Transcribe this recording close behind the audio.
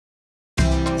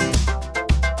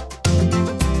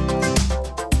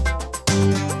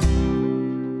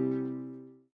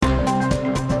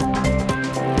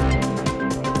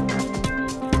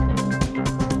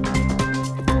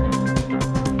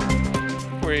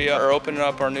We are opening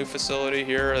up our new facility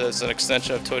here as an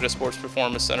extension of Toyota Sports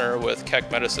Performance Center with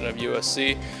Keck Medicine of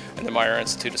USC and the Meyer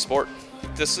Institute of Sport.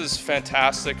 This is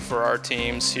fantastic for our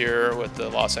teams here with the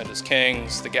Los Angeles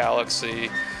Kings, the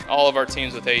Galaxy, all of our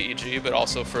teams with AEG, but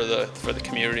also for the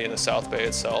community in the South Bay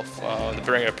itself. To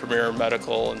bring a premier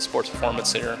medical and sports performance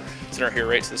center here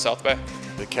right to the South Bay.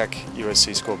 The Keck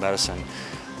USC School of Medicine,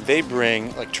 they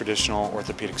bring like traditional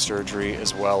orthopedic surgery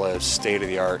as well as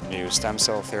state-of-the-art new stem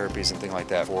cell therapies and things like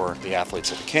that for the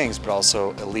athletes of the Kings, but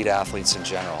also elite athletes in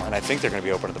general. And I think they're going to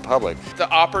be open to the public. The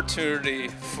opportunity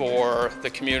for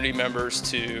the community members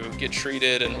to get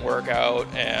treated and work out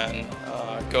and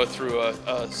go through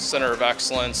a center of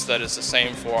excellence that is the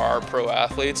same for our pro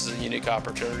athletes is a unique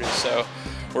opportunity. So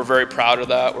we're very proud of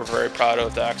that. We're very proud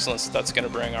of the excellence that's going to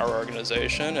bring our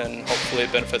organization, and hopefully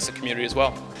it benefits the community as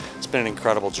well. It's been an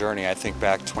incredible journey. I think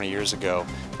back 20 years ago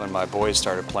when my boys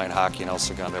started playing hockey in El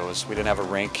Segundo, we didn't have a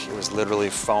rink. It was literally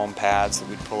foam pads that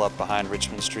we'd pull up behind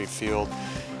Richmond Street Field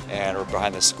and or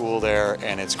behind the school there,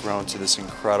 and it's grown to this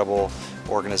incredible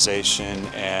organization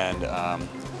and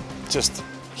just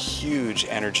huge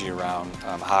energy around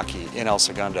hockey in El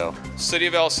Segundo. City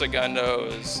of El Segundo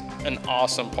is an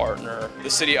awesome partner. The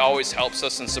city always helps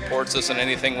us and supports us in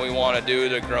anything we want to do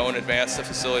to grow and advance the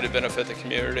facility to benefit the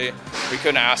community. We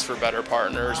couldn't ask for better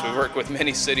partners. We work with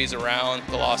many cities around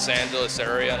the Los Angeles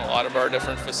area and a lot of our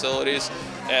different facilities,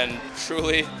 and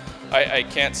truly I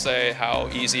can't say how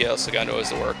easy El Segundo is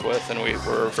to work with, and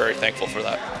we're very thankful for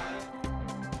that.